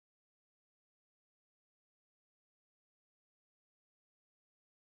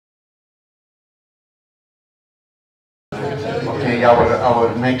Okay,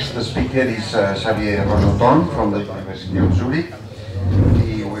 our next speaker is Xavier Ros-Oton from the University of Zurich.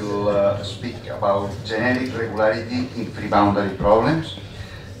 He will speak about generic regularity in free boundary problems.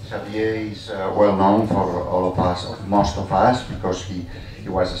 Xavier is well known for all of us, most of us, because he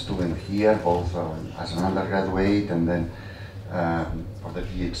was a student here, both as an undergraduate and then for the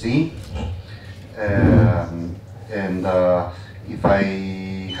PhD. If I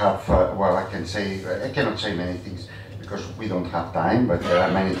have, well, I cannot say many things because we don't have time, but there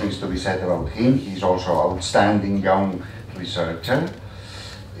are many things to be said about him. He's also an outstanding young researcher.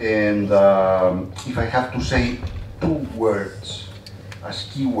 And if I have to say two words as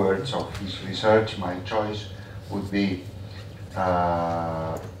keywords of his research, my choice would be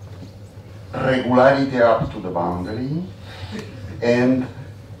regularity up to the boundary and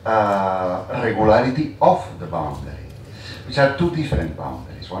regularity of the boundary, which are two different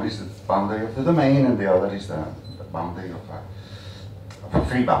boundaries. One is the boundary of the domain and the other is the boundary of a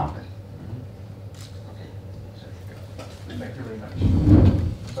free boundary. Okay. Thank you very much.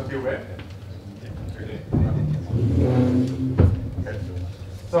 So do you read? Okay.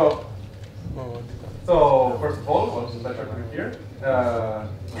 So first of all, it's a pleasure to be here,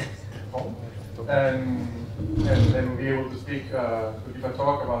 and be able to speak, to give a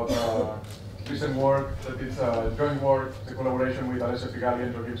talk about recent work that is joint work, the collaboration with Alessio Figalli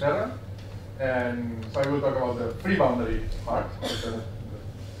and Causa. And so I will talk about the free boundary part of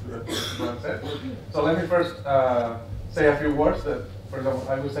the said. So let me first say a few words that, for example,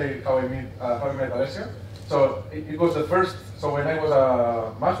 I will say how I met Alessio. So it was the first, so when I was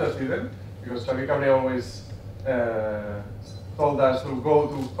a master's student, because Xavier Cabrera always told us to go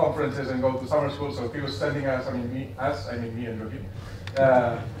to conferences and go to summer school, so he was sending us, I mean me and Joaquin,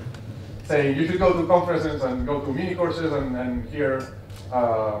 saying you should go to conferences and go to mini courses and hear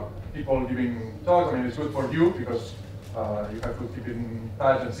people giving talks. I mean, it's good for you because you have to keep in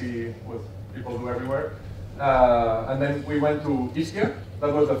touch and see what people do everywhere. And then we went to Ischia.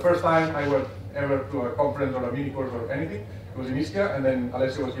 That was the first time I went ever to a conference or a mini course or anything. It was in Ischia, and then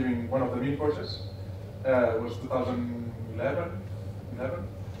Alessio was giving one of the mini courses. It was 2011?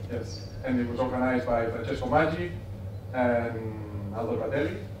 Yes. And it was organized by Francesco Maggi and Aldo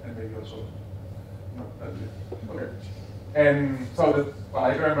Fratelli, and maybe also, no, that's it. Okay. And so,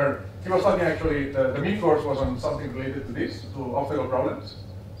 I remember he was talking actually, the mini course was on something related to this, to obstacle problems.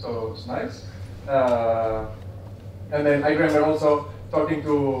 So it's nice. And then I remember also talking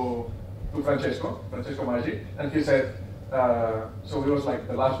to Francesco Maggi, and he said, so it was like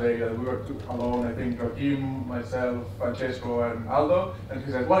the last day that we were alone, I think Joaquim, myself, Francesco, and Aldo, and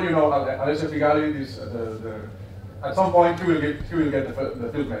he said, well, you know, Alessio Figalli, at some point he will get the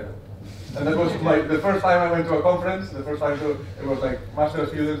field medal. And that was like the first time I went to a conference, it was like master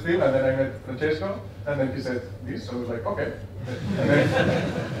student still, and then I met Francesco, and then he said this, so I was like, okay. And then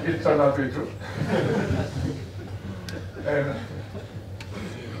it turned out to be true. And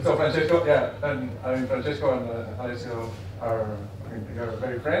so Francesco, yeah, and I mean Francesco and Alessio are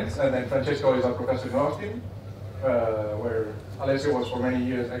very friends, and then Francesco is a professor in Austin, where Alessio was for many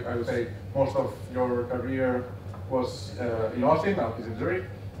years. I would say most of your career was in Austin. Now he's in Zurich.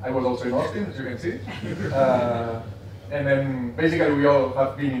 I was also in Austin, as you can see. And then basically we all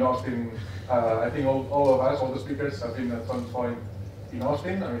have been in Austin. I think all of us, all the speakers, have been at some point in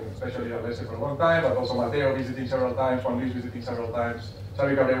Austin. I mean, especially Alessio for a long time, but also Matteo visiting several times, Juan Luis visiting several times.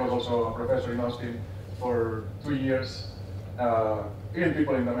 Xavier Cabrera was also a professor in Austin for 2 years. Even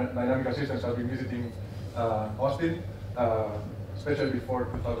people in the dynamical systems have been visiting Austin, especially before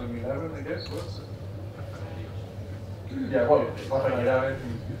 2011, I guess. Yeah, well,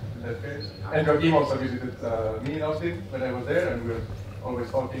 in that case. And Joaquim also visited me in Austin when I was there, and we were always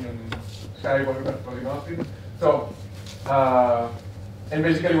talking and Skype when we were in Austin. So, and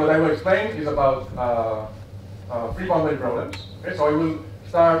basically what I will explain is about free boundary problems. Okay, so I will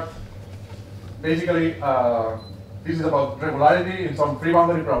start, basically, this is about regularity in some free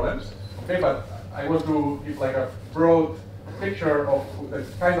boundary problems. Okay, but I want to give like a broad picture of the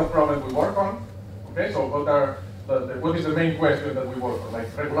kind of problem we work on. Okay, so what is the main question that we work on,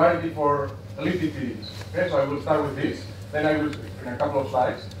 like regularity for elliptic PDEs. Okay, so I will start with this. Then I will, in a couple of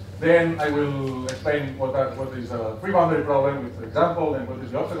slides, then I will explain what is a free boundary problem with the example, and what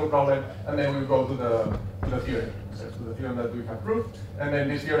is the obstacle problem, and then we'll go to the theorem, to the theorem that we have proved. And then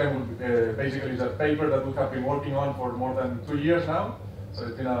this theorem will, basically is a paper that we have been working on for more than 2 years now. So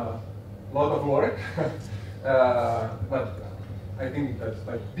it's been a lot of work. But I think that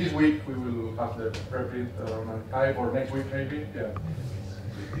like this week we will have the preprint on archive, or next week maybe. Yeah.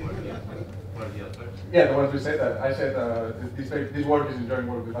 Yeah, the ones we said. I said this work is in joint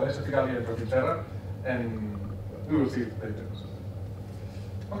work with Alessio Figalli and Causa, and we will see it later.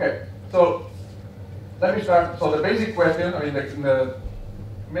 Okay, so let me start. So the basic question, I mean,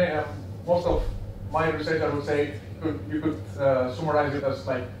 most of my research, I would say, you could summarize it as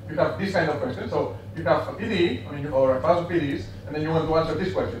like, you have this kind of question. So you have a PDE, I mean, or a class of PDEs, and then you want to answer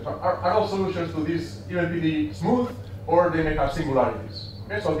this question. So are all solutions to this given PDE smooth, or they may have singularities?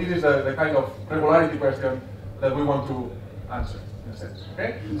 Okay, so this is the kind of regularity question that we want to answer, in a sense.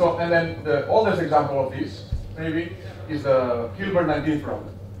 Okay, so and then the oldest example of this, maybe, is the Hilbert 19th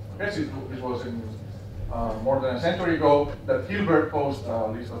problem. Okay, so it was in more than a century ago that Hilbert posed a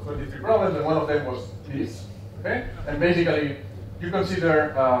list of 23 problems, and one of them was this. Okay, and basically you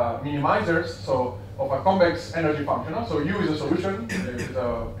consider minimizers, so of a convex energy functional. So U is a solution, is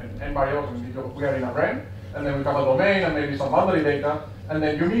an n variable, and we are in a brane, and then we have a domain and maybe some boundary data, and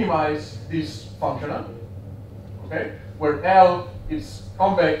then you minimize this functional. Okay, where L is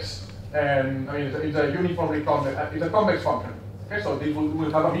convex, and I mean it's a uniformly convex. It's a convex function. Okay, so this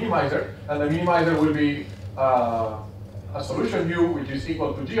will have a minimizer, and the minimizer will be a solution U, which is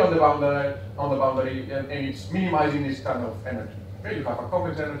equal to G on the boundary, and it's minimizing this kind of energy. Okay, you have a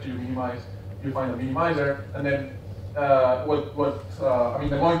convex energy, you minimize, you find a minimizer, and then I mean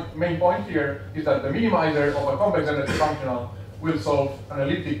the main point here is that the minimizer of a convex energy functional will solve an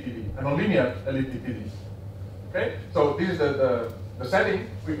elliptic PDE, a nonlinear elliptic PDE. Okay, so this is the setting.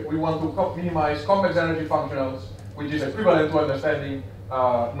 We want to minimize convex energy functionals, which is equivalent to understanding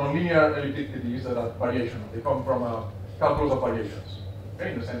nonlinear elliptic PDEs that are variational. They come from a calculus of variations.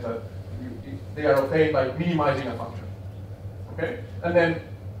 Okay, in the sense that they are obtained by minimizing a function. Okay, and then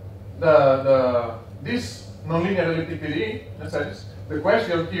this nonlinear elliptic PDE, in a sense, the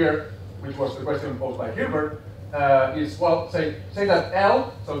question here, which was the question posed by Hilbert, is, well, say that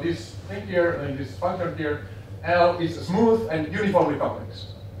L, so this thing here, and this function here, L is smooth and uniformly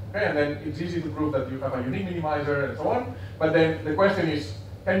convex. Okay, and then it's easy to prove that you have a unique minimizer and so on. But then the question is,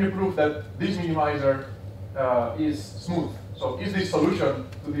 can you prove that this minimizer is smooth? So is this solution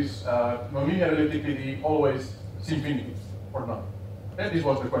to this nonlinear elliptic PDE always infinity or not? Okay, this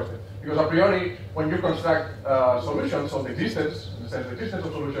was the question. Because a priori, when you construct solutions of existence, in the sense the existence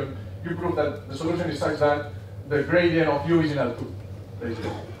of solution, you prove that the solution is such that the gradient of U is in L2,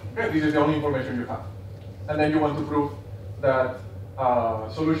 basically. Okay, this is the only information you have. And then you want to prove that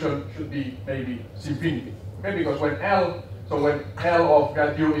solution should be maybe infinity. Okay, because when L of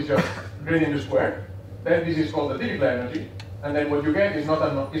grad U is just gradient U squared, then this is called the Dirichlet energy, and then what you get is not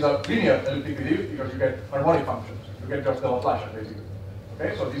a linear elliptic PDE because you get harmonic functions. You get just the Laplacian, basically.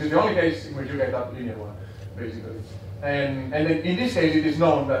 Okay, so this is the only case in which you get that linear one, basically. And then in this case, it is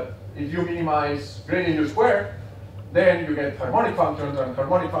known that if you minimize gradient U squared, then you get harmonic functions, and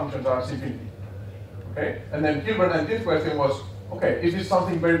harmonic functions are infinity. Okay, and then Hilbert 19th question was, okay, is this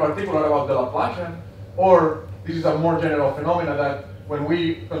something very particular about the Laplacian, or this is a more general phenomena that when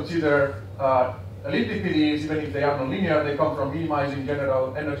we consider elliptic PDEs, even if they are nonlinear, they come from minimizing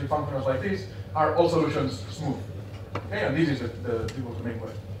general energy functions like this, are all solutions smooth? Okay, and this is the main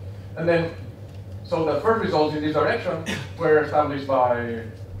question. And then, so the first results in this direction were established by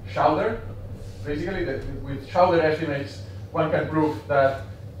Schauder. Basically, with Schauder estimates, one can prove that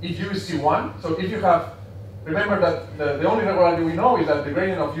if U is C1, so if you have, remember that the only regularity we know is that the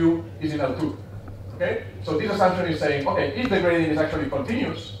gradient of U is in L2. Okay, so this assumption is saying, okay, if the gradient is actually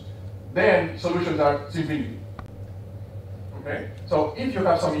continuous, then solutions are infinity. Okay, so if you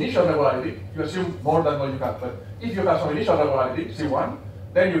have some initial regularity, you assume more than what you have, but if you have some initial regularity, C1,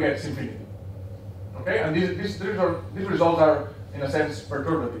 then you get infinity. Okay, and these results are, in a sense,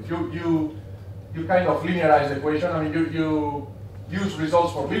 perturbative. You kind of linearize the equation. I mean, you use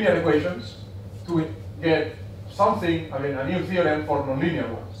results for linear equations to get something, I mean, a new theorem for nonlinear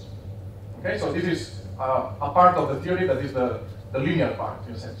ones. Okay, so this is a part of the theory that is the linear part,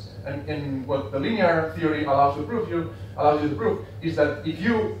 in a sense. And what the linear theory allows you to prove is that if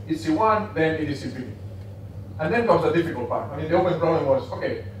U is C1, then it is infinity. And then comes the difficult part. I mean, the open problem was,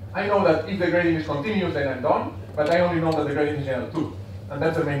 okay, I know that if the gradient is continuous, then I'm done, but I only know that the gradient is in L2. And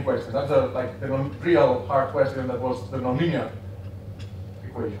that's the main question. That's like the real hard question that was the nonlinear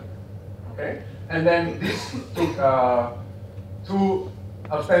equation. Okay? And then this took two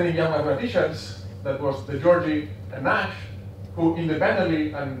outstanding young mathematicians, that was the Georgi and Nash, who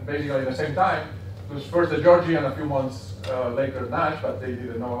independently and basically at the same time, it was first the Georgi and a few months later Nash, but they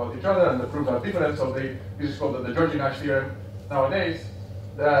didn't know about each other and the proofs are different, so this is called the Georgi-Nash theorem nowadays.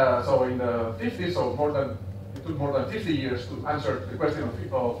 So in the 50s, so it took more than 50 years to answer the question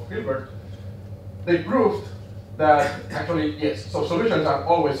of Hilbert, they proved that actually, yes, so solutions are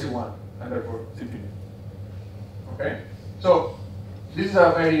always C1 and therefore infinity. Okay? So this is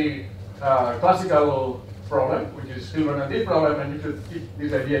a very classical problem, which is Hilbert-Natif problem, and you should keep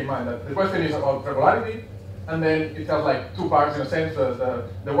this idea in mind that the question is about regularity, and then it has like two parts in a sense,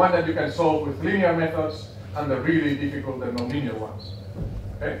 the one that you can solve with linear methods, and the really difficult, the nonlinear ones.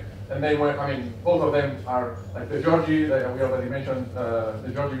 Okay? And then, both of them are like the Giorgi, that we already mentioned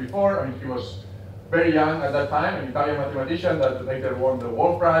the Giorgi before. I mean, he was very young at that time, an Italian mathematician that later won the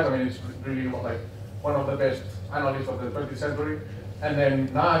Wolf Prize. I mean, it's really like one of the best analysts of the 20th century. And then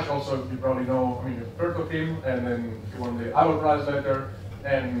Nash also, you probably know, I mean, you've heard of him, and then he won the Abel Prize later,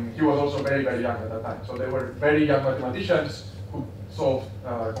 and he was also very, very young at that time. So they were very young mathematicians who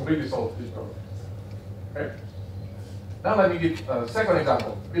completely solved this problem. Okay? Now let me give a second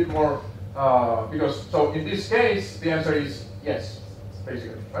example, a bit more, so in this case, the answer is yes,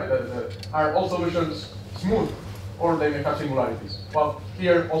 basically, right? Are all solutions smooth, or they may have singularities? Well,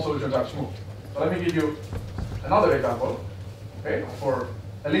 here, all solutions are smooth. So let me give you another example, okay, for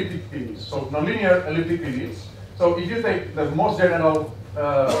elliptic PDEs. So nonlinear elliptic PDEs. So if you take the most general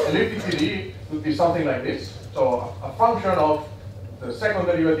elliptic PDE, it would be something like this. So a function of the second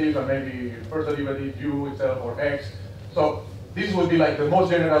derivative and maybe first derivative u itself or x. So this would be like the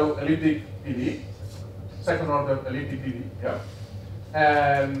most general elliptic PDE, second order elliptic PDE, yeah.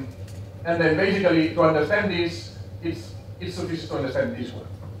 And then basically to understand this, it's sufficient to understand this one.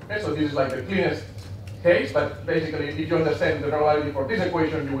 Okay, so this is like the cleanest case, but basically if you understand the regularity for this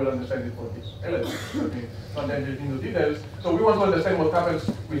equation, you will understand it for this. Okay, let me not enter into details. So we want to understand what happens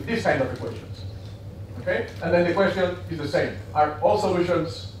with this kind of equations. Okay, and then the question is the same: are all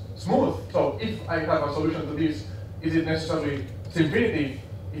solutions smooth? So if I have a solution to this, is it necessarily infinity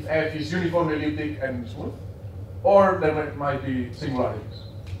if f is uniformly elliptic and smooth, or there might be singularities?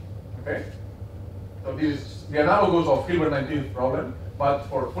 Okay, so this is the analogous of Hilbert-19 problem, but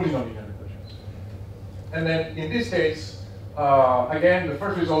for fully nonlinear equations. And then in this case, again, the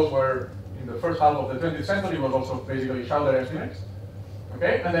first results were in the first half of the 20th century. Was also basically Schauder estimates.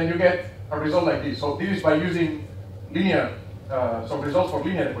 Okay, and then you get a result like this. So this is by using linear, some results for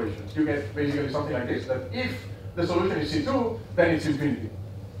linear equations. You get basically something like this, that if the solution is C2, then it's infinity.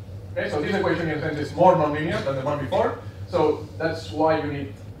 Okay, so this equation in a sense is more nonlinear than the one before. So that's why you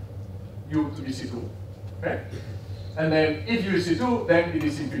need U to be C2. Okay? And then if U is C2, then it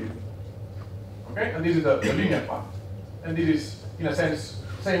is infinity. Okay, and this is the linear part. And this is, in a sense,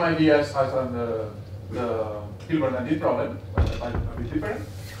 same ideas as on the Hilbert-Natif problem, but a bit different.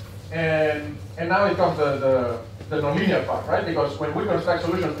 And now it comes the nonlinear part, right? Because when we construct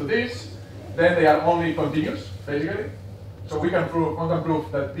solutions to this, then they are only continuous, basically. So one can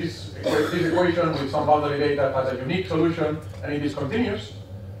prove that this equation with some boundary data has a unique solution and it is continuous.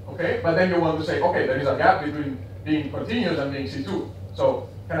 Okay, but then you want to say, okay, there is a gap between being continuous and being C2. So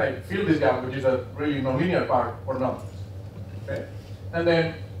can I fill this gap, which is a really nonlinear part, or not? Okay, and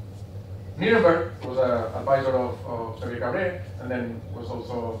then Nirenberg was an advisor of Xavier, and then was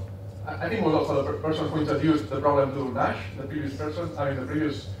also, I think, was also the person who introduced the problem to Nash, the previous person. I mean, the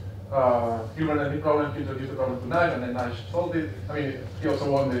previous Hilbert-Natif problem, he introduced the problem to Nash, and then Nash solved it. I mean, he also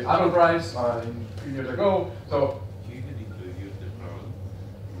won the Abel Prize a few years ago. So you didn't introduce the problem.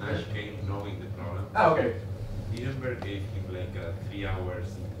 Nash came knowing the problem. Ah, okay. Nirenberg gave him like 3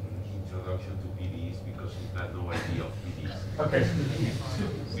 hours introduction to PDEs because he had no idea of PDEs. Okay.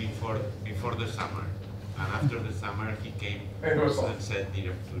 Before the summer. And after the summer, he came and said to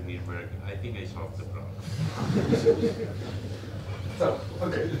Nirenberg, I think I solved the problem. So,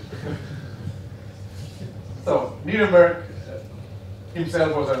 okay. So, Nirenberg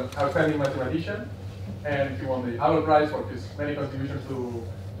himself was an outstanding mathematician, and he won the Abel Prize for his many contributions to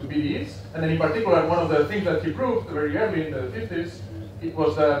PDEs. And then in particular, one of the things that he proved very early in the 50s, it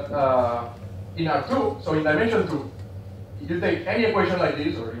was that in R2, so in dimension 2, if you take any equation like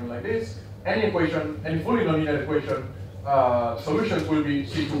this, or even like this, any equation, any fully nonlinear equation, solutions will be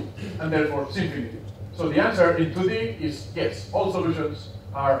C2, and therefore C-infinity. So the answer in 2D is yes, all solutions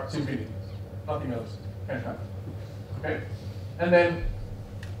are C-infinity. Nothing else can happen. Okay? And then,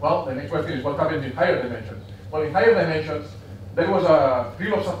 well, the next question is what happens in higher dimensions? Well, in higher dimensions, there was a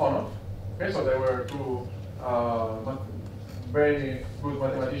Ros-Oton. Okay, so there were two very good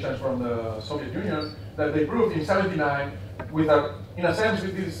mathematicians from the Soviet Union that they proved in '79 with a, in a sense,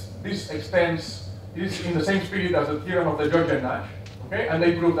 with this extends, this is in the same spirit as the theorem of the Giorgi and Nash. Okay, and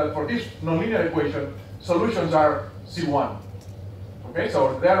they proved that for this nonlinear equation, solutions are C1. Okay,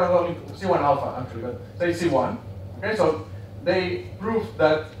 so they are not only C1 alpha actually, but say C1. Okay, so they proved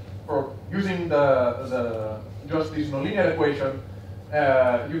that for using just this nonlinear equation,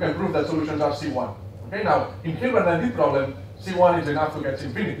 you can prove that solutions are C1. Okay, now in Hilbert-Natif problem, C1 is enough to get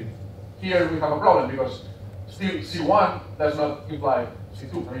infinity. Here we have a problem because still C1 does not imply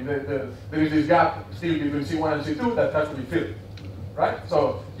C2. I mean, there is this gap still between C1 and C2 that has to be filled, right?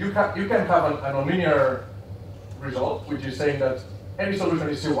 So you can have a nonlinear result, which is saying that any solution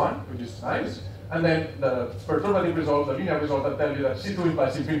is C1, which is nice, and then the perturbative result, the linear result that tells you that C2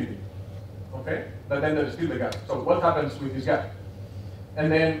 implies infinity, okay? But then there's still the gap. So what happens with this gap?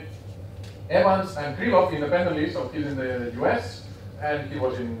 And then Evans and Krylov independently, so he's in the US, and he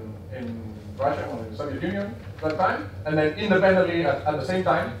was in Russia, or in the Soviet Union at that time, and then independently at the same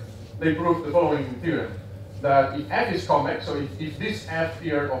time, they proved the following theorem, that if F is convex, so if this F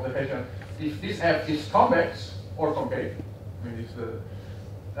here of the Hessian, if this F is convex or concave, I mean it's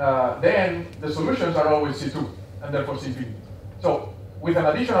then the solutions are always C2, and therefore C infinity. So with an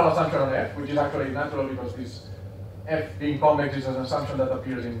additional assumption on F, which is actually natural because this F being convex is an assumption that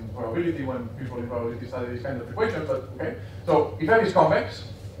appears in probability when people in probability study these kind of equations, but okay. So if F is convex,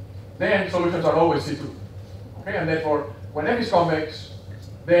 then solutions are always C2. Okay, and therefore when F is convex,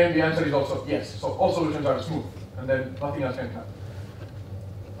 then the answer is also yes. So all solutions are smooth, and then nothing else can happen.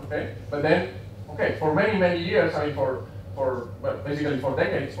 Okay, but then, okay, for many, many years, I mean well, basically for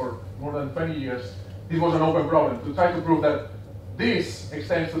decades, for more than 20 years, this was an open problem to try to prove that this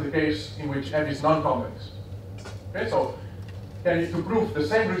extends to the case in which F is non-convex. Okay, so to prove the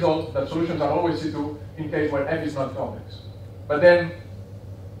same result that solutions are always C2 in case where F is not convex. But then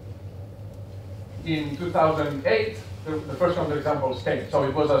in 2008, the first counterexamples came. So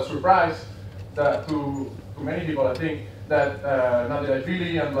it was a surprise that to many people, I think, that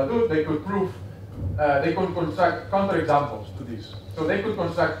Figalli and Ladut, they could prove, they could construct counterexamples to this. So they could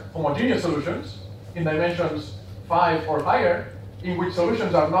construct homogeneous solutions in dimensions 5 or higher, in which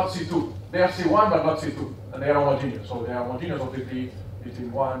solutions are not C2. They are C1 but not C2, and they are homogeneous. So they are homogeneous obviously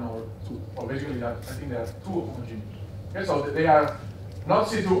between 1 or 2. Or basically, I think they are 2 homogeneous. Okay, so they are not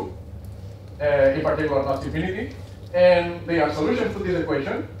C2, in particular not infinity, and they are solutions to this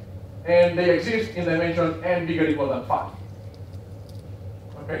equation, and they exist in dimension n bigger or equal than 5.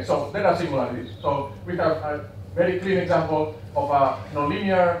 Okay, so there are singularities. So we have a very clean example of a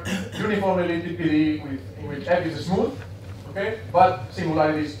nonlinear, uniformly elliptic PD in which F is smooth, okay, but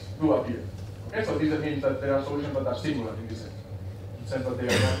singularities do appear. Okay, so this means that there are solutions that are singular in this sense, in the sense that they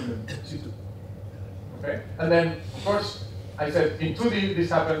are not in C2. Okay, and then of course I said in 2D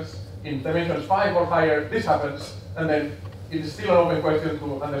this happens, in dimensions 5 or higher this happens, and then it is still an open question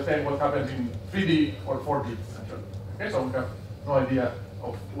to understand what happens in 3D or 4D actually. Okay, so we have no idea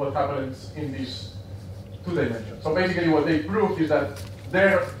of what happens in these 2 dimensions. So basically what they proved is that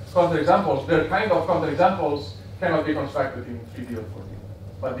their counterexamples, their kind of counterexamples cannot be constructed in 3D or 4D.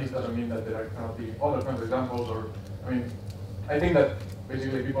 But this doesn't mean that there cannot be other counterexamples, or, I mean, I think that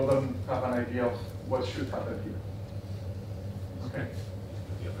basically people don't have an idea of what should happen here. Okay.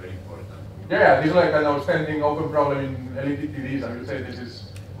 Yeah, very important. Yeah, this is like an outstanding open problem in elliptic PDs. I would say this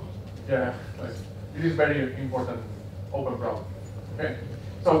is, yeah, like, this is very important open problem. Okay.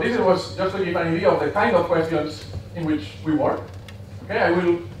 So this was just to give an idea of the kind of questions in which we work. Okay, I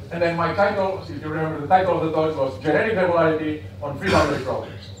will, and then my title, if you remember the title of the talk was Generic Regularity on Free Boundary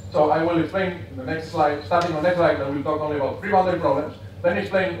Problems. So I will explain in the next slide, starting on the next slide, I will talk only about free boundary problems, then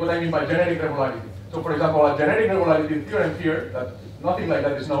explain what I mean by generic regularity. So for example, a generic regularity theorem here, that nothing like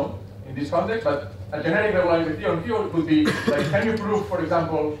that is known in this context, but a generic regularity theorem here would be like, can you prove, for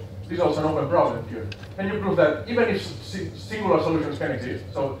example, this is also an open problem here. Can you prove that even if singular solutions can exist,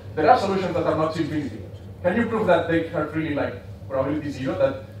 so there are solutions that are not infinity, can you prove that they have really like probability 0,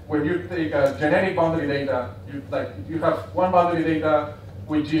 that when you take a generic boundary data, you have one boundary data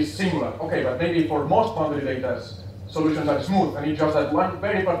which is singular. Okay, but maybe for most boundary data, solutions are smooth, and it's just that one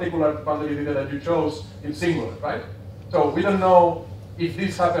very particular boundary data that you chose is singular, right? So we don't know if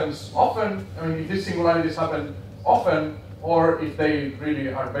this happens often, I mean, if these singularities happen often, or if they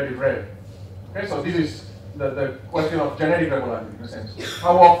really are very rare. Okay, so this is the question of generic regularity in a sense.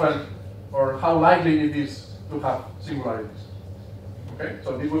 How often or how likely it is to have singularities. Okay,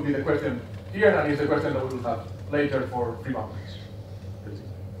 so this would be the question here, and it's the question that we will have later for free boundaries.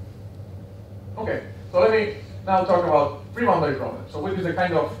 Okay, so let me now talk about free boundary problems. So what is the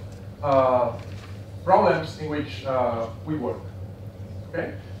kind of problems in which we work?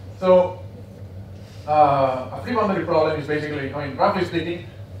 Okay, so a free boundary problem is basically, I mean, roughly speaking,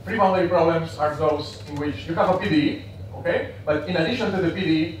 free boundary problems are those in which you have a PDE, okay, but in addition to the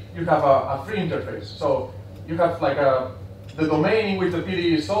PDE, you have a free interface. So you have like the domain in which the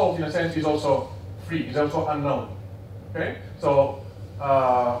PDE is solved, in a sense, is also free, is also unknown. Okay, so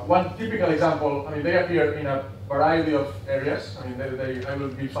one typical example, I mean, they appear in a variety of areas. I mean, I will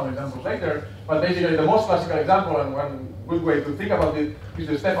give some examples later, but basically the most classical example and one good way to think about it is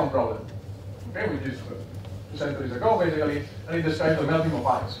the Stefan problem, okay, which is centuries ago, basically, and it describes the melting of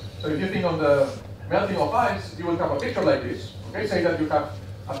ice. So if you think on the melting of ice, you will have a picture like this. Okay, say that you have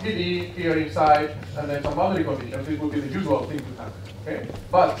a PD here inside, and then some boundary conditions. This would be the usual thing to have. Okay,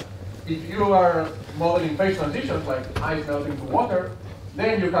 but if you are modeling phase transitions like ice melting to water,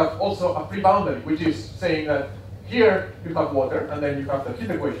 then you have also a pre-boundary, which is saying that here you have water, and then you have the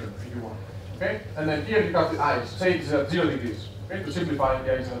heat equation if you want. Okay, and then here you have the ice. Say it's at 0 degrees. Okay, to simplify,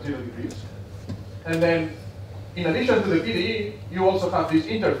 the ice is at 0 degrees. And then, in addition to the PDE, you also have this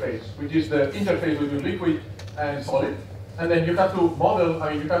interface, which is the interface between liquid and solid. And then you have to model.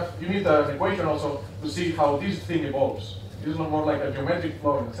 I mean, you need an equation also to see how this thing evolves. This is more like a geometric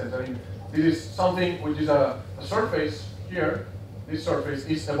flow in a sense. I mean, this is something which is a surface here. This surface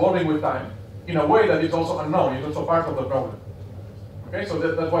is evolving with time in a way that it's also unknown. It's also part of the problem. Okay, so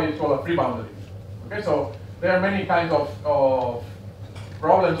that's why it's called a free boundary. Okay, so there are many kinds of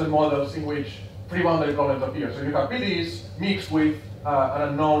problems and models in which free boundary problems appear. So you have PDEs mixed with an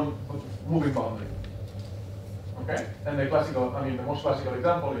unknown moving boundary. Okay, and the most classical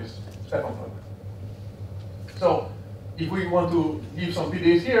example is Stefan problem. So if we want to give some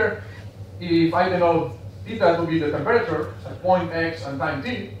PDEs here, if I denote theta to be the temperature at point x and time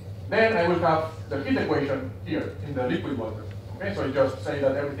t, then I will have the heat equation here in the liquid water. Okay, so I just say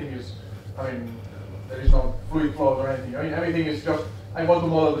that everything is, there is no fluid flow or anything. Everything is just, I want to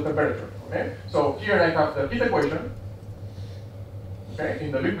model the temperature. Okay, so here I have the heat equation. Okay,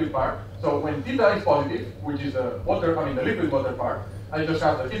 in the liquid part. So when theta is positive, which is the water, the liquid water part, I just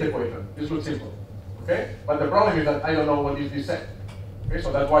have the heat equation. This looks simple. Okay, but the problem is that I don't know what is this set. Okay,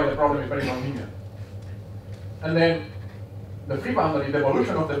 so that's why the problem is very nonlinear. And then the free boundary, the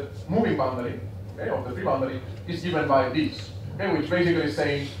evolution of the moving boundary, okay, of the free boundary, is given by this. Okay, which basically is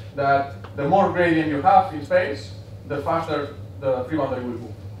saying that the more gradient you have in space, the faster the free boundary will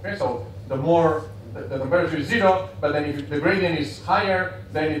move. Okay, so the more the temperature is 0, but then if the gradient is higher,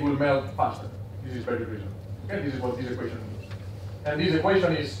 then it will melt faster. This is very reasonable. Okay, this is what this equation means. And this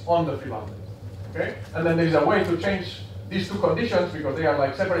equation is on the free boundary. Okay, and then there is a way to change these two conditions because they are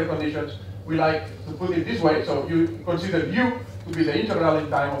like separate conditions. We like to put it this way. So you consider u to be the integral in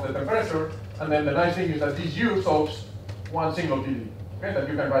time of the temperature, and then the nice thing is that this u solves one single PDE. Okay, that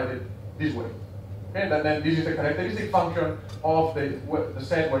you can write it this way. Okay, and then this is the characteristic function of the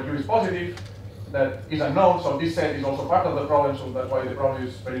set where u is positive that is unknown. So this set is also part of the problem, so that's why the problem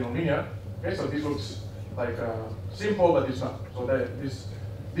is very nonlinear. Okay, so this looks like simple, but it's not. So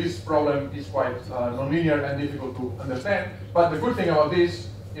this problem is quite nonlinear and difficult to understand. But the good thing about this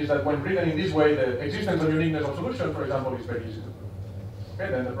is that when written in this way, the existence of uniqueness of solution, for example, is very easy to prove.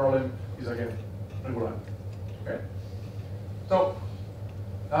 Okay, then the problem is again regular. Okay. So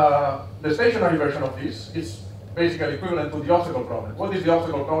the stationary version of this is basically equivalent to the obstacle problem. What is the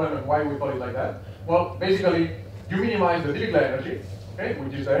obstacle problem and why we call it like that? Well, basically, you minimize the Dirichlet energy, okay,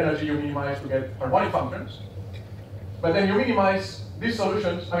 which is the energy you minimize to get harmonic functions. But then you minimize these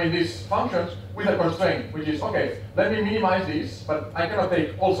solutions, these functions with a constraint, which is, okay, let me minimize this, but I cannot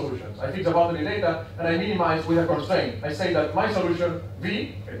take all solutions. I fix a boundary data, and I minimize with a constraint. I say that my solution,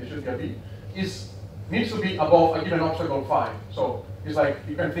 V, okay, this should be a V, needs to be above a given obstacle phi. So it's like,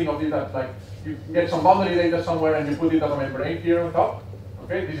 you can think of it as like, you get some boundary data somewhere and you put it as a membrane here on top.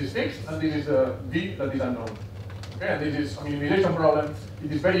 Okay, this is fixed, and this is the V that is unknown. Okay, and this is a minimization problem.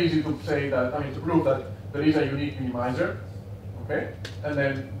 It is very easy to say that, to prove that there is a unique minimizer. Okay, and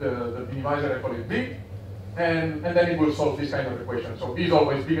then the minimizer, I call it V, and then it will solve this kind of equation. So V is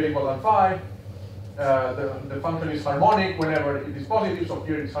always bigger or equal than phi. The function is harmonic whenever it is positive, so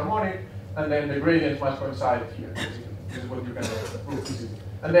here it's harmonic, and then the gradients must coincide here. This is what you can prove easily.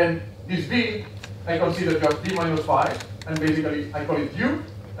 And then this V, I consider just V minus phi, and basically I call it U,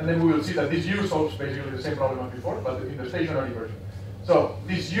 and then we will see that this U solves basically the same problem as before, but in the stationary version. So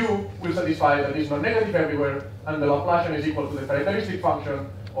this U will satisfy that it's not negative everywhere, and the Laplacian is equal to the characteristic function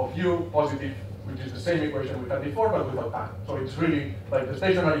of U positive, which is the same equation we had before, but without time. So it's really like the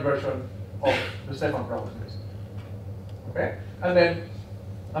stationary version of the Stefan problem. Okay? And then,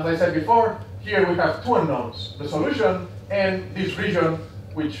 as I said before, here we have two unknowns, the solution and this region,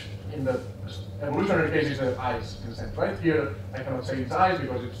 which in the evolutionary case is the ice, in a sense, right? Here, I cannot say it's ice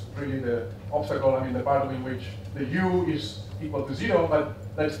because it's really the obstacle, the part in which the U is equal to 0,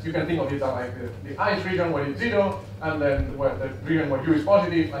 but you can think of it like the ice region where it's 0, and then where the region where U is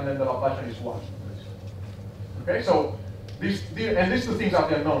positive, and then the Laplacian is 1. Okay, so these two things are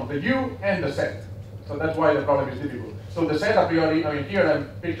the unknown, the U and the set. So that's why the problem is difficult. So the set a priori, here I'm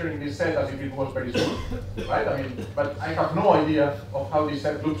picturing this set as if it was very smooth, right? But I have no idea of how this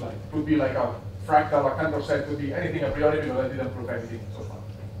set looks like. It could be like a fractal, a Cantor set, could be anything a priori because I didn't prove anything so far.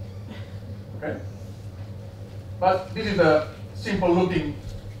 Okay? But this is the simple looking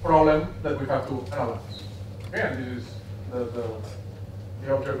problem that we have to analyze. Okay, and this is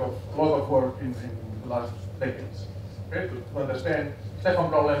the object of a lot of work in the last decades. Okay, to understand Stefan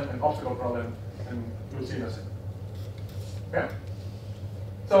problem and obstacle problem, and we'll see in a second. Okay?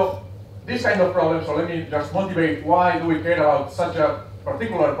 So this kind of problem, so let me just motivate why do we care about such a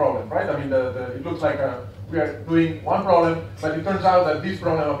particular problem, right? I mean, it looks like we are doing one problem, but it turns out that this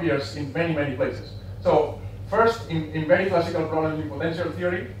problem appears in many, many places. So first, in very classical problems in potential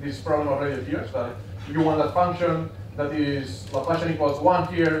theory, this problem already appears, that you want a function that is Laplacian equals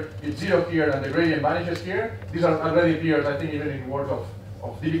 1 here, it's 0 here, and the gradient vanishes here. These are already appears, I think, even in work of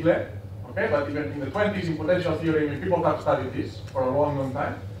Dirichlet. Okay, but even in the 20s in potential theory, I mean, people have studied this for a long, long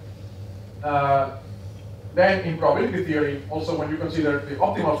time. Then in probability theory, also when you consider the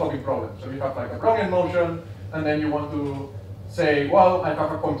optimal stopping problem. So you have like a Brownian motion, and then you want to say, well, I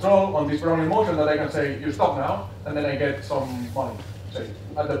have a control on this Brownian motion that I can say, you stop now, and then I get some money, say,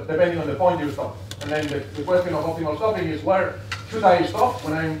 depending on the point you stop. And then the question of optimal stopping is, where should I stop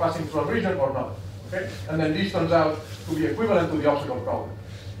when I'm passing through a region or not? Okay, and then this turns out to be equivalent to the obstacle problem.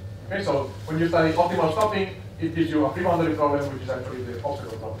 Okay, so when you study optimal stopping, it gives you a free boundary problem, which is actually the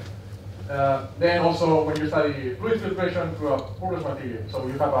obstacle problem. Then also when you study fluid filtration through a porous material, so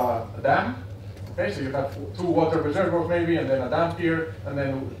you have a dam. Okay, so you have two water reservoirs maybe, and then a dam here, and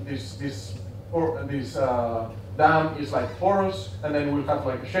then this dam is like porous, and then we'll have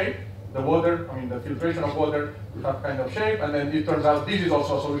like a shape. The water, I mean the filtration of water, will have kind of shape, and then it turns out this is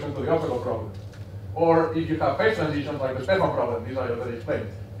also a solution to the obstacle problem. Or if you have phase transitions like the Stefan problem, these I already explained.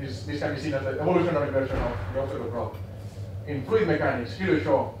 This can be seen as the evolutionary version of the obstacle problem. In fluid mechanics, here you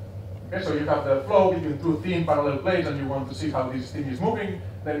show. Okay, so you have the flow between two thin parallel plates, and you want to see how this thing is moving.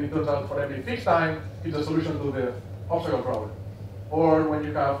 Then it turns out for every fixed time, it's a solution to the obstacle problem. Or when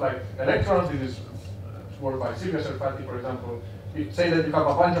you have like electrons, this is work by Silvia Serfati, for example. You say that you have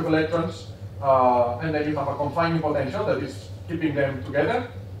a bunch of electrons, and then you have a confining potential that is keeping them together,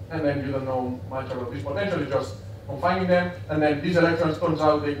 and then you don't know much about this potential, you're just confining them, and then these electrons, turns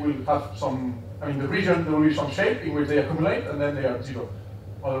out they will have some, I mean the region, there will be some shape in which they accumulate, and then they are zero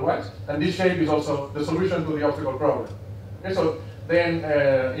otherwise. And this shape is also the solution to the obstacle problem. Okay, so then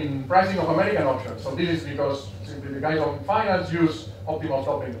in pricing of American options, so this is because simply the guys on finance use optimal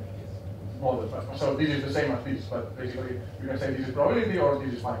stopping model. So this is the same as this, but basically you can say this is probability or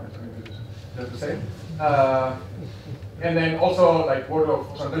this is finance. I mean, this is just the same. And then also like work of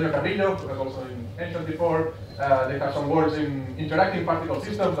José Antonio Carrillo, who was also mentioned before. They have some works in interacting particle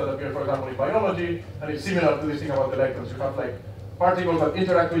systems that appear, for example, in biology, and it's similar to this thing about electrons. You have like particles that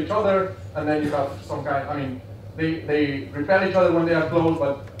interact with each other, and then you have some kind, I mean, they repel each other when they are close,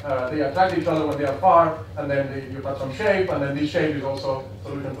 but they attract each other when they are far, and then you have some shape, and then this shape is also a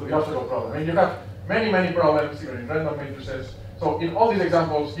solution to the obstacle problem. I mean, you have many, many problems, even in random matrices. So in all these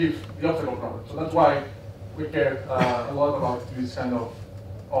examples, give the obstacle problem. So that's why we care a lot about this kind of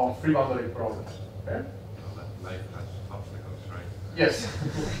free boundary problems. Okay? Life has obstacles, right? Yes.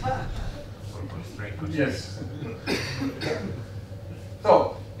 Or constraints. Yes.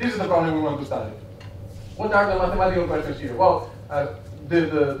 So this is the problem we want to study. What are the mathematical questions here? Well,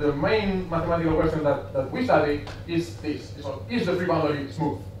 the main mathematical question that we study is this. So, is the free boundary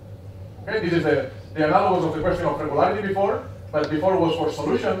smooth? Okay, this is the analogous of the question of regularity before, but before was for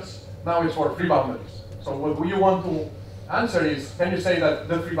solutions, now it's for free boundaries. So what we want to answer is, can you say that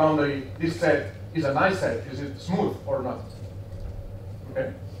the free boundary, this set, is a nice set? Is it smooth or not?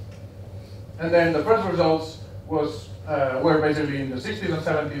 Okay. And then the first results were basically in the 60s and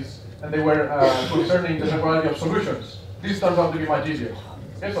 70s, and they were concerning the separability of solutions. This turns out to be much easier.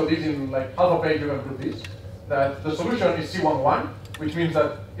 Okay, so this in like half a page you can prove this, that the solution is C11, which means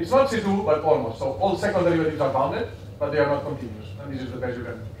that it's not C2, but almost. So all second derivatives are bounded, but they are not continuous. And this is the best you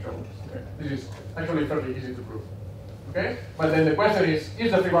can show. Okay? This is actually fairly easy to prove. Okay? But then the question is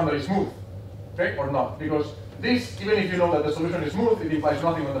the free boundary smooth? Okay, or not? Because this, even if you know that the solution is smooth, it implies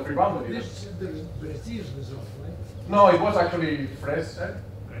nothing on the free boundary. This is the Brazil result, right? No, it was actually Fres.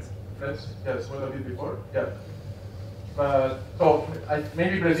 Yes, what I did before. Yeah. But so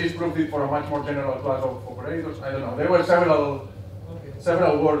maybe Brazil proved it for a much more general class of operators. I don't know. There were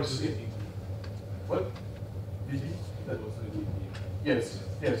several works. What? DG? Yes,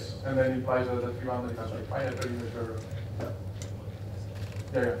 yes. And then it implies that the free boundary has like finite perimeter.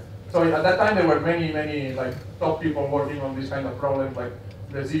 Yeah. So at that time there were many like top people working on this kind of problem, like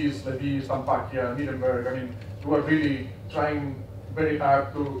Levis, Stampakia, Nierenberg. I mean, we were really trying very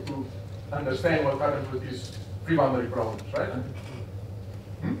hard to understand what happens with these free boundary problems, right?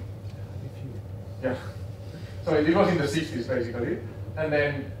 Yeah. So it was in the 60s basically, and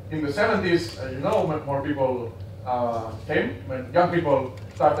then in the 70s, more people came, when young people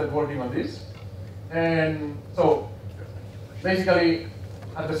started working on this. And so basically,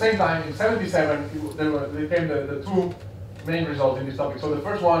 at the same time, in 77, they came the two main results in this topic. So the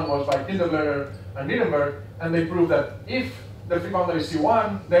first one was by Kinderlerer and Nirenberg, and they proved that if the free boundary is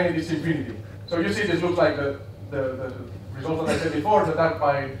C1, then it is infinity. So you see this looks like the results that I said before, that are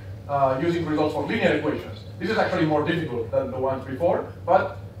by using results for linear equations. This is actually more difficult than the ones before,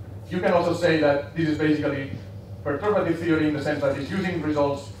 but you can also say that this is basically perturbative theory in the sense that it's using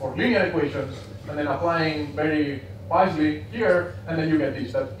results for linear equations and then applying very wisely here, and then you get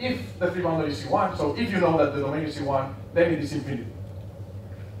this, that if the free boundary is C1, so if you know that the domain is C1, then it is infinity.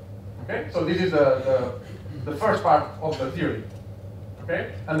 Okay, so this is the first part of the theory.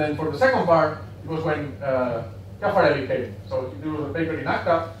 Okay, and then for the second part, it was when Caffarelli came. So there was a paper in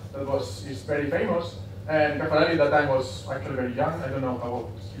ACTA that is very famous, and Caffarelli at that time was actually very young. I don't know how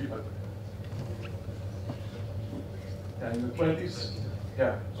old he was, but yeah, in the 20s.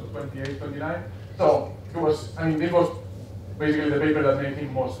 Yeah, so 28, 29. So it was, I mean, this was basically the paper that made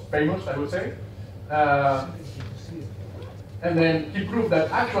him most famous, I would say. And then he proved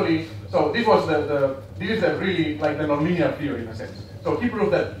that actually, so this was this is really like the nonlinear theory in a sense. So he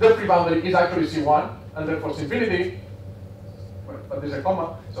proved that the free boundary is actually C1, and therefore it's infinity. But there's a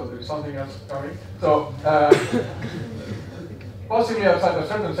comma, so there is something else coming. So possibly outside a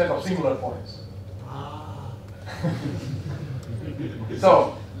certain set of singular points.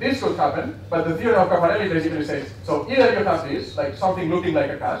 So this could happen, but the theorem of Caffarelli basically says, so either you have this, like something looking like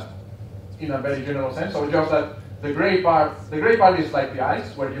a cusp, in a very general sense, so just that the gray part is like the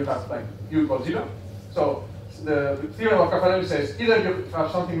ice, where you have like u equals 0. So the theorem of Caffarelli says either you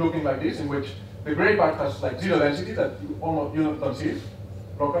have something looking like this, in which the gray part has like 0 density, that you don't see it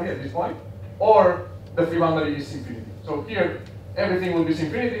locally at this point, or the free boundary is infinity. So here, everything will be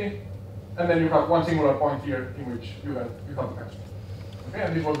infinity, and then you have one singular point here in which you have the cusp. Okay,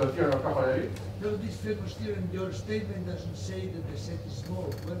 and this was the theorem of Caffarelli. No, this famous theorem, your statement doesn't say that the set is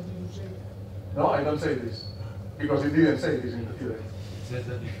small. What do you say? No, I don't say this, because it didn't say this in the theorem. It says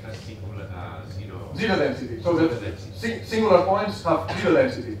that it has zero. Zero density. So the singular points have zero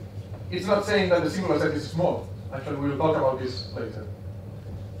density. It's not saying that the singular set is small. Actually, we will talk about this later.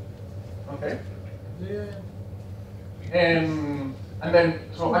 Okay? Yeah. And then,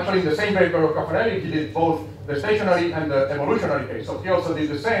 so actually in the same paper of Caffarelli, he did both the stationary and the evolutionary case. So he also did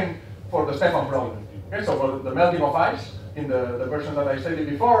the same for the Stefan problem. Okay, so for the melting of ice, in the version that I stated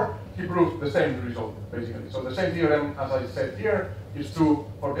before, he proved the same result, basically. So the same theorem, as I said here, is true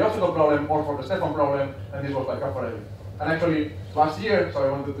for the obstacle problem or for the Stefan problem, and this was by Caffarelli. And actually, last year, so I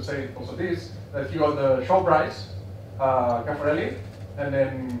wanted to say also this, that he got the Shaw Prize, Caffarelli, and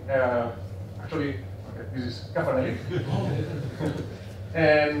then actually, okay, this is Caffarelli.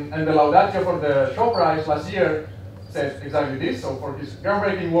 and the Laudatio for the Shaw Prize last year said exactly this. So for his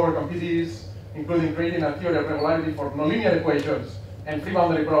groundbreaking work on PDEs, including creating a theory of regularity for nonlinear equations and free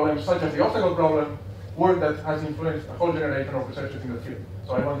boundary problems such as the obstacle problem, work that has influenced a whole generation of researchers in the field.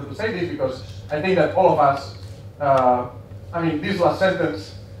 So I wanted to say this because I think that all of us, I mean, this last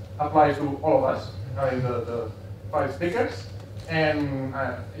sentence applies to all of us, the 5 speakers. And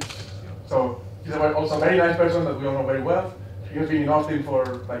so he's also a very nice person that we all know very well. He has been in Austin for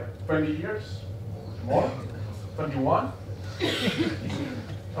like 20 years, more, 21.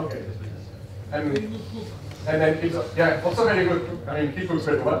 Okay. And then it's, yeah, also very good. I mean, he cooks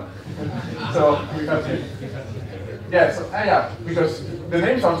very well. So we have him. Yeah, so, yeah, because the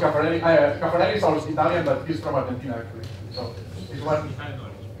name sounds Caffarelli. Caffarelli sounds Italian, but he's from Argentina actually. So he's one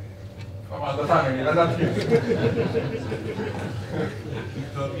from the family, but not him. He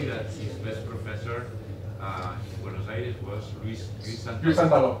told me that his best professor in Buenos Aires was Luis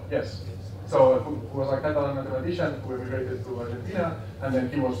Santalo, yes. So who was a Catalan mathematician who immigrated to Argentina, and then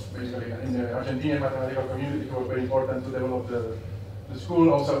he was basically in the Argentinian mathematical community. He was very important to develop the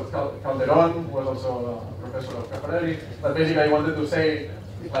school. Also Calderon was also a professor of Caffarelli. But basically I wanted to say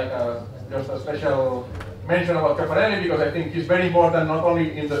like just a special mention about Caffarelli because I think he's very important not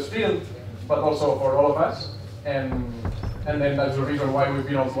only in this field, but also for all of us. And then that's the reason why we've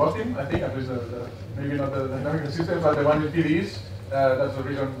been also Austin, I think, at least maybe not the dynamic systems, but the one with PDEs. That's the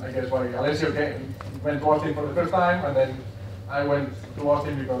reason, I guess, why Alessio went to Austin for the first time, and then I went to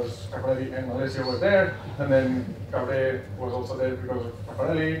Austin because Caffarelli and Alessio were there, and then Cabre was also there because of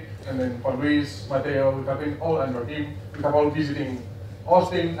Caffarelli, and then Juan Luis, Mateo, we have been all, and Joaquim, we have all visiting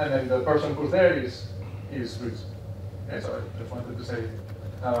Austin, and then the person who's there is Luis. Okay, so I just wanted to say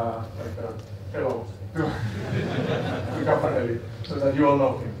hello to Caffarelli, so that you all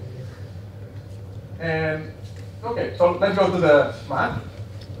know him. And okay, so let's go to the math.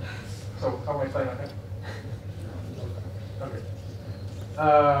 So how much time I have? Okay.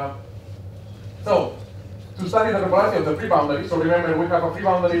 So, to study the regularity of the free boundary, so remember we have a free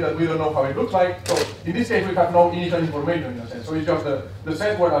boundary that we don't know how it looks like. So in this case we have no initial information in a sense. So it's just the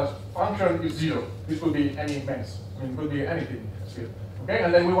set where the function is 0. This could be any mess. I mean, it could be anything still. Okay,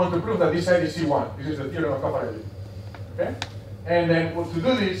 and then we want to prove that this set is C1. This is the theorem of Figalli. Okay, and then to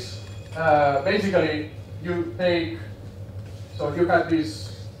do this, basically you take, so you have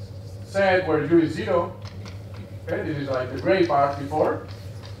this set where U is 0. Okay, this is like the gray part before,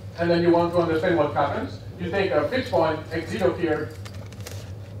 and then you want to understand what happens. You take a fixed point x0 here,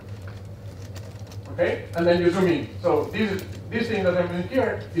 okay, and then you zoom in. So this thing that I'm doing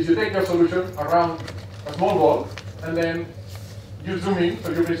here is you take your solution around a small ball, and then you zoom in,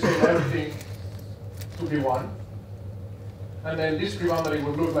 so you basically everything to be 1, and then this free boundary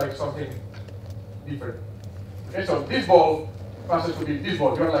will look like something different. Okay, so this ball passes to be this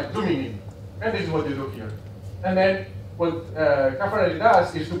ball. You're like zooming in, and this is what you do here. And then what Figalli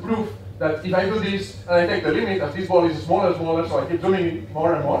does is to prove that if I do this and I take the limit, as this ball is smaller and smaller, so I keep zooming in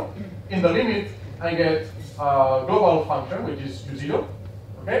more and more, in the limit I get a global function, which is U0,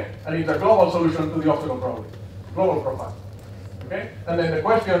 okay? And it's a global solution to the obstacle problem, global profile, okay? And then the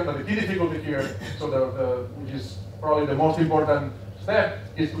question, the key difficulty here, so which is probably the most important step,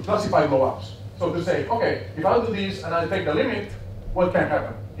 is to classify blowups. So to say, okay, if I'll do this and I'll take the limit, what can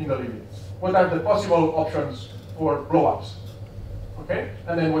happen in the limit? What are the possible options for blowups? Okay,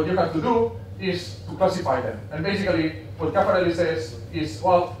 and then what you have to do is to classify them. And basically, what Figalli says is,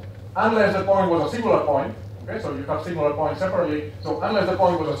 well, unless the point was a singular point, okay, so you have singular points separately. So unless the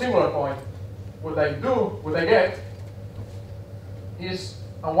point was a singular point, what I get is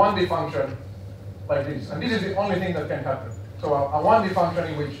a 1D function like this. And this is the only thing that can happen. So a 1D function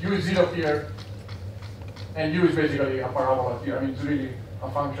in which U is 0 here, and U is basically a parabola here. I mean, it's really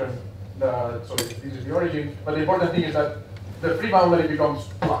a function. So this is the origin. But the important thing is that the free boundary becomes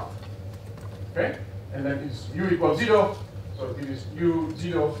flat. Okay? And then it's U equals 0. So this is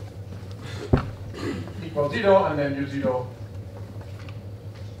U0 equals 0, and then U0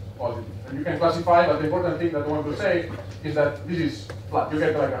 positive. And you can classify, but the important thing that I want to say is that this is flat. You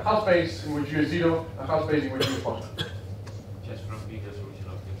get like a half space in which U is 0, a half space in which U is positive. Just from being a solution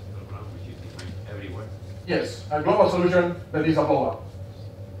of the obstacle problem, which is defined everywhere? Yes, a global solution that is a blow-up.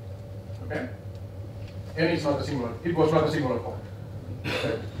 Okay? And it's not a singular. It was not a singular point.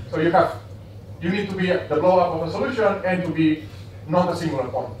 Okay? So you need to be the blow-up of a solution and to be not a singular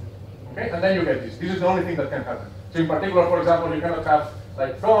point. Okay? And then you get this. This is the only thing that can happen. So in particular, for example, you cannot have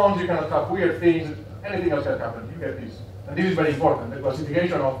like cones, you cannot have weird things, anything else can happen. You get this. And this is very important, the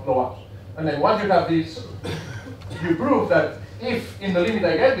classification of blow-ups. And then once you have this, you prove that if in the limit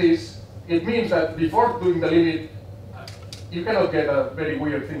I get this, it means that before doing the limit, you cannot get a very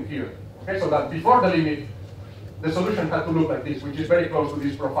weird thing here. Okay, so that before the limit, the solution had to look like this, which is very close to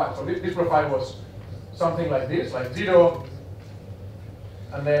this profile. So this profile was something like this, like 0,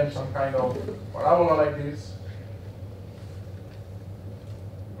 and then some kind of parabola like this.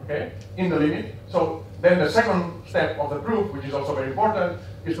 Okay, in the limit. So then the second step of the proof, which is also very important,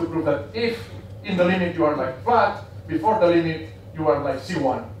 is to prove that if in the limit you are like flat, before the limit you are like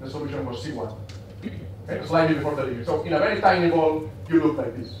C1. The solution was C1. Okay, slightly before the limit. So in a very tiny ball, you look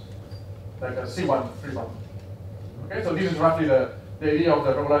like this, like a C1 free bound. Okay, so this is roughly the idea of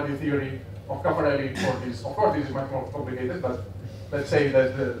the regularity theory of Figalli for this. Of course, this is much more complicated, but let's say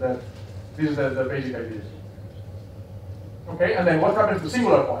that this is the basic idea. Okay, and then what happens to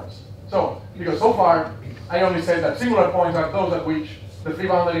singular points? So, because so far, I only said that singular points are those at which the free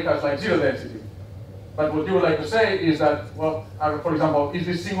boundary has like 0 density. But what you would like to say is that, well, for example, is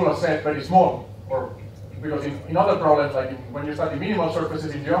this singular set very small? Or because in other problems, like when you study minimal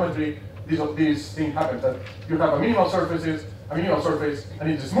surfaces in geometry, this thing happens, that you have a minimal surface, and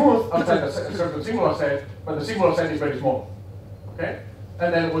it's smooth outside a certain singular set, but the singular set is very small. Okay?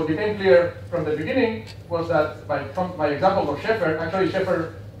 And then what became clear from the beginning was that by examples of Scheffer, actually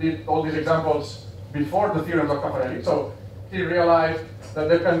Scheffer did all these examples before the theorems of Figalli. So he realized that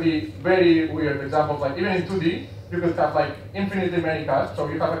there can be very weird examples, like even in 2D, you could have like infinitely many casts. So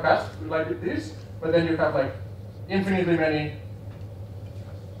you have a cast like this, but then you have like infinitely many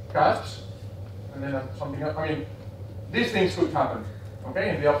casts, and then something else. I mean, these things could happen,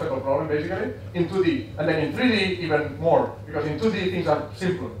 okay, in the obstacle problem basically, in 2D. And then in 3D, even more, because in 2D things are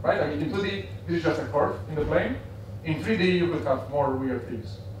simpler, right? I mean, in 2D, this is just a curve in the plane. In 3D, you could have more weird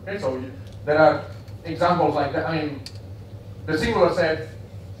things. Okay, so there are examples like that. I mean, the singular set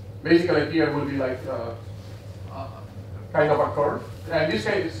basically here will be like kind of a curve. And in this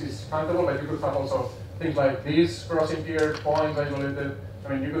case, it's countable, but you could have also things like this crossing here, points isolated.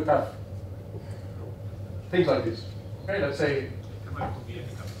 I mean, you could have things like this. Okay, let's say,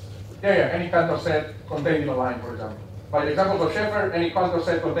 Yeah, any Cantor set contained in a line, for example. By the example of Sheffer, any Cantor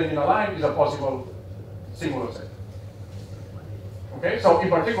set contained in a line is a possible singular set. Okay, so in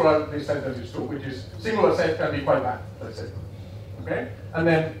particular, this sentence is true, which is singular set can be quite bad, let's say. Okay, and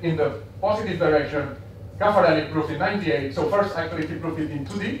then in the positive direction, Caffarelli proved in '98. So first, actually, he proved it in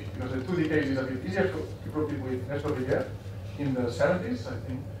 2D, because the 2D case is a bit easier. He proved it with Ros-Oton in the 70s, I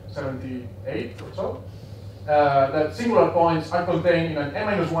think 78 or so. That singular points are contained in an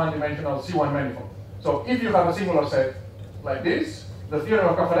n-1 dimensional C1 manifold. So if you have a singular set like this, the theorem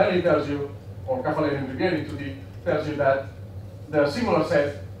of Caffarelli tells you, or Caffarelli and Riviere in 2D, tells you that the singular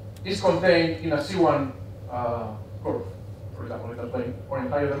set is contained in a C1 curve, for example, in the plane, or in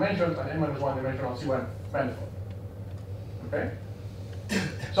higher dimensions, an n-1 dimensional C1 manifold. Okay?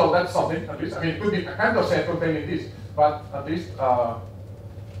 So that's something, at least. I mean, it could be a Cantor set containing this, but at least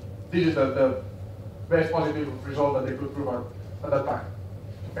this is the best positive result that they could prove at that time.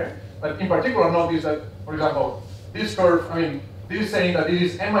 Okay? But in particular, notice that, for example, this curve, I mean, this is saying that it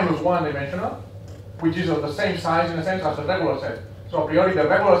is n-1 dimensional, which is of the same size in a sense as the regular set. So a priori, the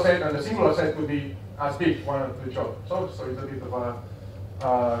regular set and the singular set could be as big one to each other. So it's a bit of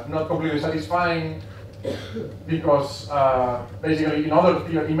a not completely satisfying, because basically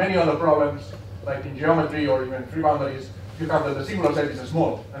in many other problems, like in geometry or even free boundaries, you have that the singular set is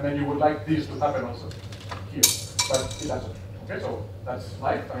small, and then you would like this to happen also here, but it doesn't. Okay, so that's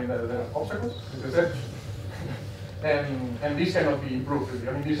life. I mean, there are obstacles in the set, and this cannot be improved. Really.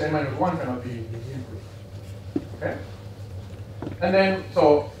 I mean, this n-1 cannot be improved. Okay, and then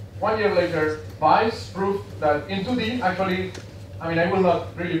so 1 year later, Weiss proved that in 2D actually. I mean, I will not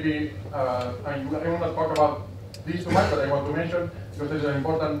really be. I will not talk about these too much, but I want to mention because there's an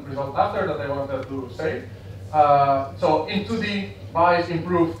important result after that I wanted to say. So in 2D, Weiss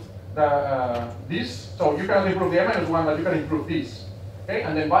improved this. So you cannot improve the n-1, but you can improve this. Okay,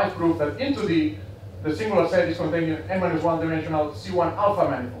 and then Weiss proved that in 2D, the singular set is contained in n-1 dimensional C1 alpha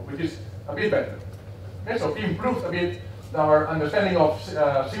manifold, which is a bit better. Okay, so he improved a bit our understanding of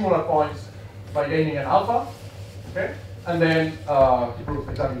singular points by gaining an alpha. Okay, and then he proved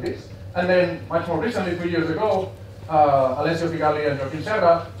exactly this. And then much more recently, 2 years ago, Alessio, Figalli, and Joaquim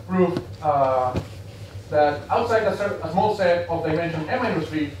Serra proved that outside a small set of dimension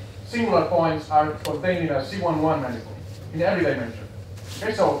n-3, singular points are contained in a C11 manifold in every dimension.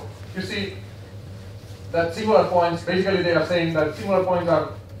 Okay, so you see that singular points, basically they are saying that singular points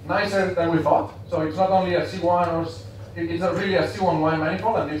are nicer than we thought. So it's not only a C1 or it's not really a C11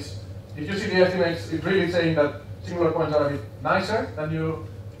 manifold, and it's, if you see the estimates, it's really saying that singular points are a bit nicer than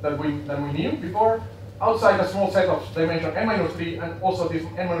we knew before, outside a small set of dimension n-3, and also this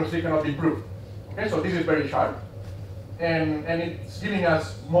n-3 cannot be proved. Okay, so this is very sharp, and it's giving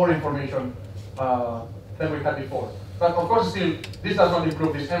us more information than we had before. But of course, still, this does not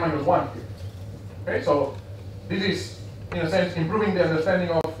improve this n-1 here. Okay, so this is, in a sense, improving the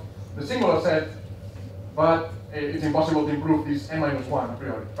understanding of the singular set, but it's impossible to improve this n-1 a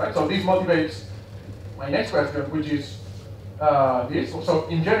priori, right? So this motivates my next question, which is this. So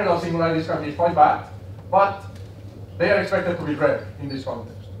in general, singularities can be quite bad, but they are expected to be rare in this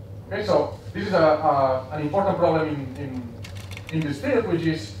context. Okay, so this is an important problem in this field, which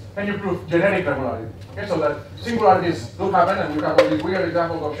is, can you prove generic regularity? Okay, so that singularities do happen, and we have all these weird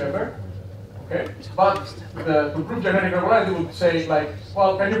examples of Sheffer. Okay, but to prove generic regularity would say, like,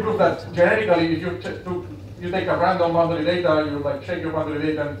 well, can you prove that generically, if you take a random boundary data, you like shake your boundary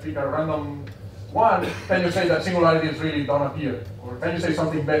data and pick a random one, can you say that singularities really don't appear, or can you say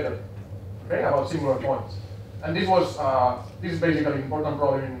something better, okay, about singular points? And this was this is basically an important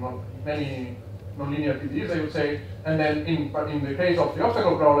problem in many nonlinear PDEs, I would say. And then in the case of the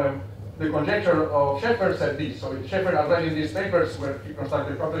obstacle problem, the conjecture of Sheffer said this. So Sheffer had read in these papers where he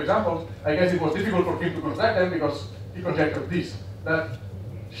constructed counterexamples. I guess it was difficult for him to construct them because he conjectured this, that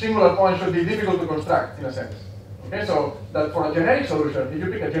singular points should be difficult to construct in a sense. Okay, so that for a generic solution, if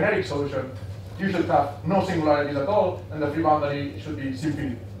you pick a generic solution, you should have no singularities at all, and the free boundary should be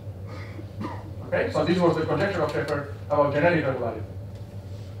infinity. Okay, so this was the conjecture of Sheffer about generic regularity.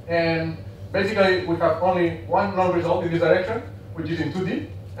 And basically, we have only one known result in this direction, which is in 2D,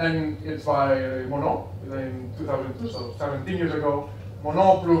 and it's by Monod in 2002, so 17 years ago.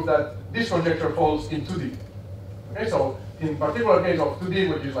 Monod proved that this conjecture falls in 2D. Okay, so in particular case of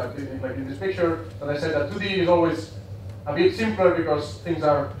 2D, which is like in this picture, that I said that 2D is always a bit simpler because things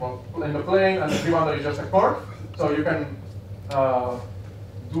are in the plane and the free boundary is just a curve, so you can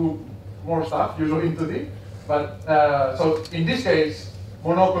do more stuff usually in 2D. But so in this case,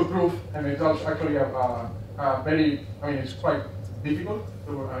 Monod could prove, and it's actually a very, I mean, it's quite difficult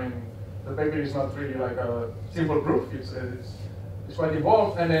to, the paper is not really like a simple proof. It's quite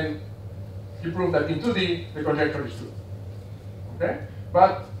involved. And then he proved that in 2D the conjecture is true. Okay,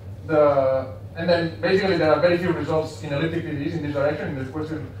 but and then basically there are very few results in elliptic PDEs in this direction, in the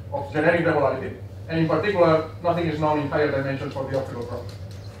question of generic regularity, and in particular nothing is known in higher dimensions for the optical problem.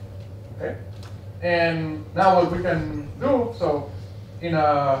 Okay, and now what we can do, so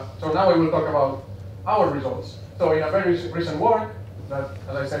now we will talk about our results. So in a very recent work that,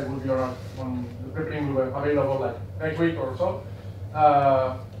 as I said, will be on the preprint will be available like next week or so,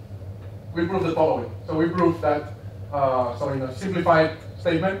 we proved the following. So we proved that, so in a simplified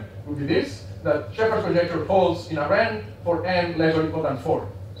statement would be this, that Shepard's conjecture holds in a RAND for n less or equal than 4.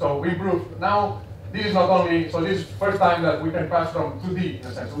 So we proved now, this is not only, so this is the first time that we can pass from 2D in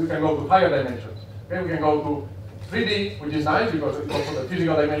a sense, so we can go to higher dimensions. Okay, we can go to 3D, which is nice because it's also the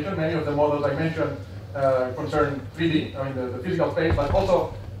physical dimension. Many of the models I mentioned concern 3D, I mean the physical space, but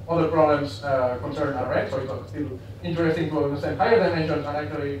also other problems concern RF, so it's still interesting to understand higher dimensions, and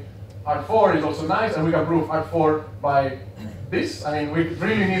actually R4 is also nice, and we can prove R4 by this. I mean, we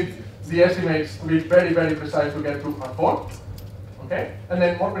really need the estimates to be very, very precise to get to R4. Okay, and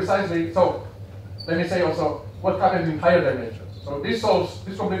then more precisely, so let me say also what happens in higher dimensions. So this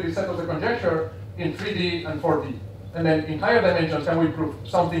completely settles the conjecture in 3D and 4D. And then in higher dimensions, can we prove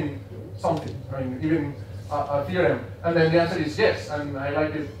something? I mean, even a theorem. And then the answer is yes, and I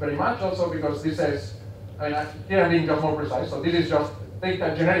like it very much also because this says, I mean, here I'm being just more precise. So this is just take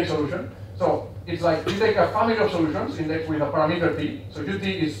a generic solution. So it's like you take a family of solutions indexed with a parameter t. So ut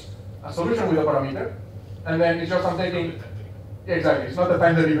is a solution with a parameter, and then it's just I'm taking. Yeah, exactly. It's not the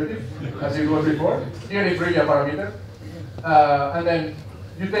time derivative as it was before. Here it's really a parameter, and then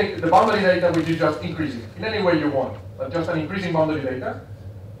you take the boundary data, which is just increasing in any way you want, but just an increasing boundary data.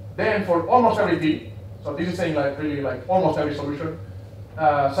 Then for almost every t, so this is saying like really like almost every solution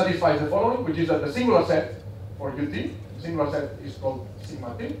satisfies the following, which is that the singular set for ut, the singular set is called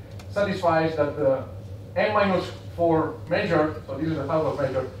sigma t, satisfies that the n-4 measure, so this is a type of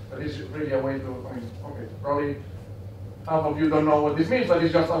measure, but this is really a way to, I mean, okay, probably half of you don't know what this means, but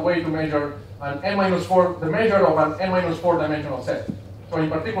it's just a way to measure an n-4, the measure of an n-4 dimensional set. So in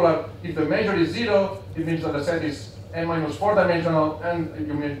particular, if the measure is 0, it means that the set is n-4 dimensional, and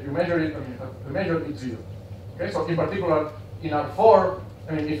you measure it, I mean, the measure is 0. Okay, so in particular, in R4,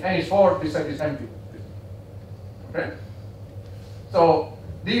 I mean, if n is 4, this set is empty. Okay? So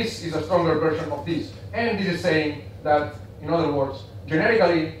this is a stronger version of this. And this is saying that, in other words,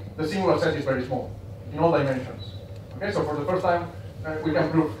 generically, the singular set is very small in all dimensions. Okay, so for the first time, we can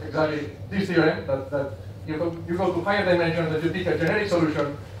prove exactly this theorem, that you go to higher dimensions, that you take a generic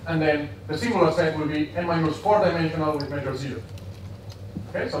solution, and then the singular set will be n-4 dimensional with measure 0.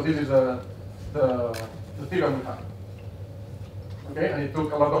 Okay, so this is the theorem we have. Okay, and it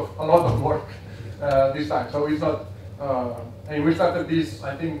took a lot of work this time. So it's not. And we started this,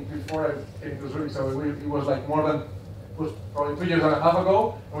 I think, before I came to Zurich. So it was like it was probably 2 years and a half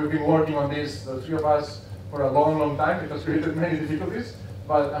ago, and we've been working on this, the three of us, for a long, long time. It has created many difficulties,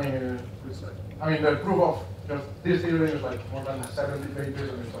 but I mean, the proof of just this theorem is like more than 70 pages,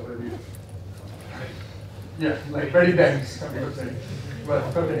 and it's already, yeah, like very dense, I would say.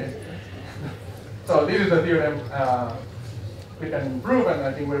 But okay. So this is the theorem we can prove, and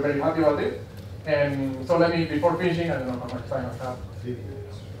I think we're very happy about it. And so let me, before finishing, I don't know how much time I have.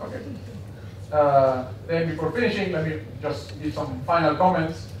 Okay. Then before finishing, let me just give some final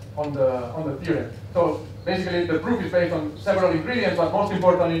comments on the theorem. So basically, the proof is based on several ingredients, but most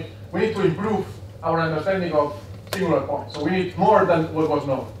importantly, we need to improve our understanding of singular points. So we need more than what was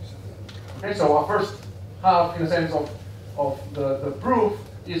known. Okay, so our first half, in a sense, of the proof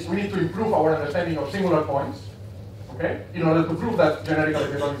is we need to improve our understanding of singular points, okay, in order to prove that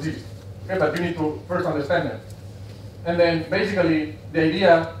generically they don't exist. Okay, but you need to first understand them. And then basically, the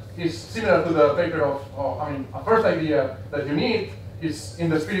idea is similar to the paper of, I mean, a first idea that you need is in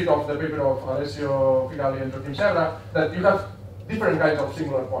the spirit of the paper of Alessio, Figalli, and Sebra, that you have different kinds of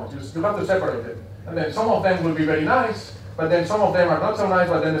singular points. You have to separate them. And then some of them will be very nice, but then some of them are not so nice,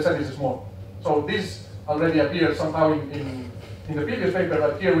 but then the set is small. So this already appears somehow in the previous paper,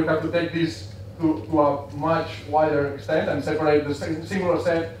 but here we have to take this to a much wider extent and separate the singular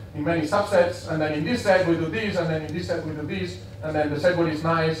set in many subsets, and then in this set we do this, and then in this set we do this, and then the set what is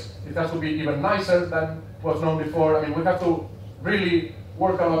nice, it has to be even nicer than was known before. I mean, we have to really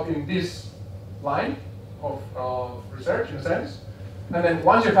work a lot in this line of research, in a sense. And then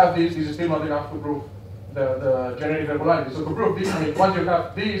once you have this is still not enough to prove the generic regularity. So to prove this, I mean, once you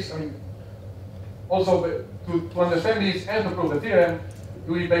have this, I mean, also to understand this and to prove the theorem,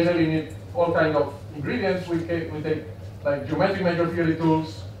 we basically need all kinds of ingredients. We take like geometric measure theory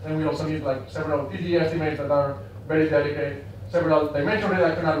tools, and we also need like several TD estimates that are very delicate, several dimension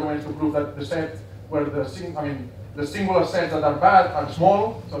reduction arguments to prove that the set where the singular sets that are bad are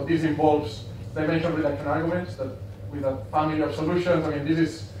small. So this involves dimension reduction arguments that with a family of solutions. This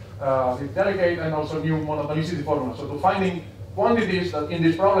is delegate and also new monotonicity formula. So to finding quantities that in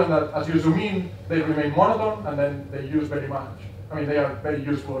this problem that as you zoom in, they remain monotone and then they use very much. They are very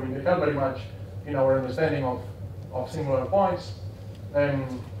useful. They help very much in our understanding of singular points. And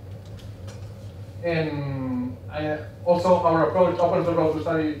also our approach opens the road to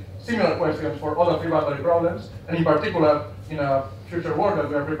study similar questions for other free boundary problems. And in particular, in a future work that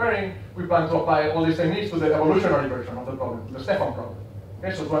we are preparing, we plan to apply all these techniques to the evolutionary version of the problem, the Stefan problem.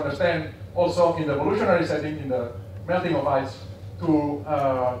 Okay, so to understand also in the evolutionary setting, in the melting of ice, to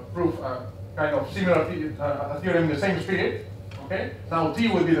prove a kind of similar a theorem in the same spirit. Okay, now T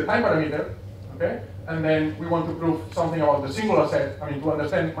will be the time parameter. Okay, and then we want to prove something about the singular set. To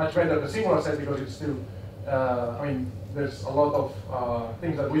understand much better the singular set because it's still, there's a lot of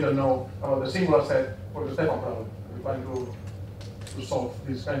things that we don't know about the singular set for the Stefan problem. We plan to solve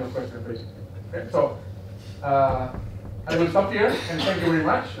this kind of question basically. Okay, so I will stop here and thank you very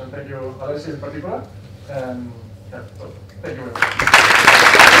much, and thank you Alessio in particular. And yeah, so thank you very much.